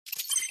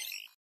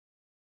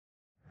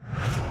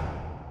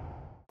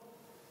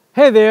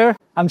Hey there,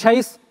 I'm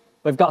Chase.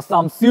 We've got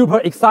some super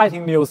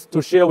exciting news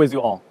to share with you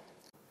all.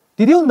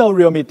 Did you know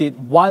Realme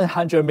did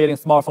 100 million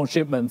smartphone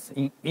shipments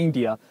in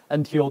India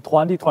until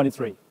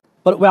 2023?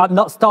 But we are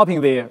not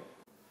stopping there.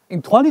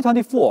 In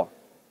 2024,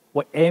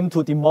 we aim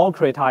to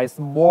democratize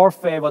more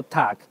favored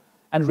tech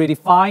and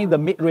redefine the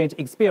mid-range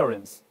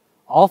experience,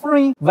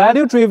 offering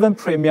value-driven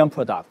premium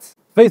products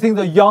facing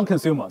the young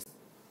consumers.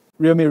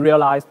 Realme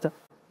realized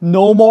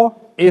no more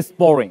is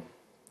boring.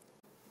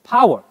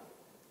 Power,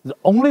 the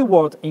only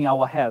word in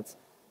our heads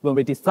when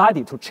we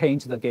decided to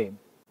change the game.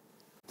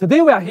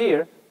 Today we are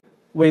here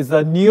with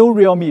the new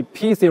Realme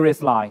P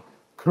series line,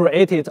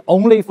 created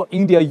only for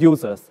India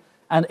users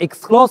and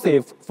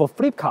exclusive for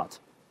Flipkart.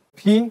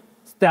 P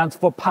stands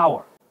for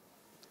power.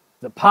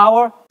 The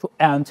power to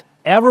end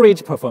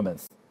average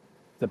performance.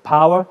 The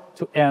power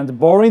to end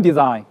boring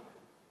design.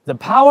 The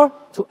power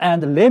to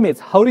end limits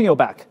holding you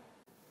back.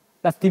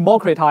 Let's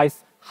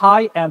democratize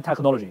high-end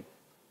technology.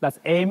 Let's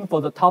aim for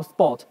the top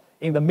spot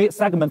in the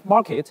mid-segment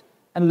market,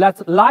 and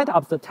let's light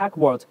up the tech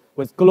world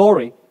with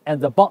glory and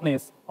the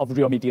boldness of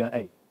Realme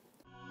DNA.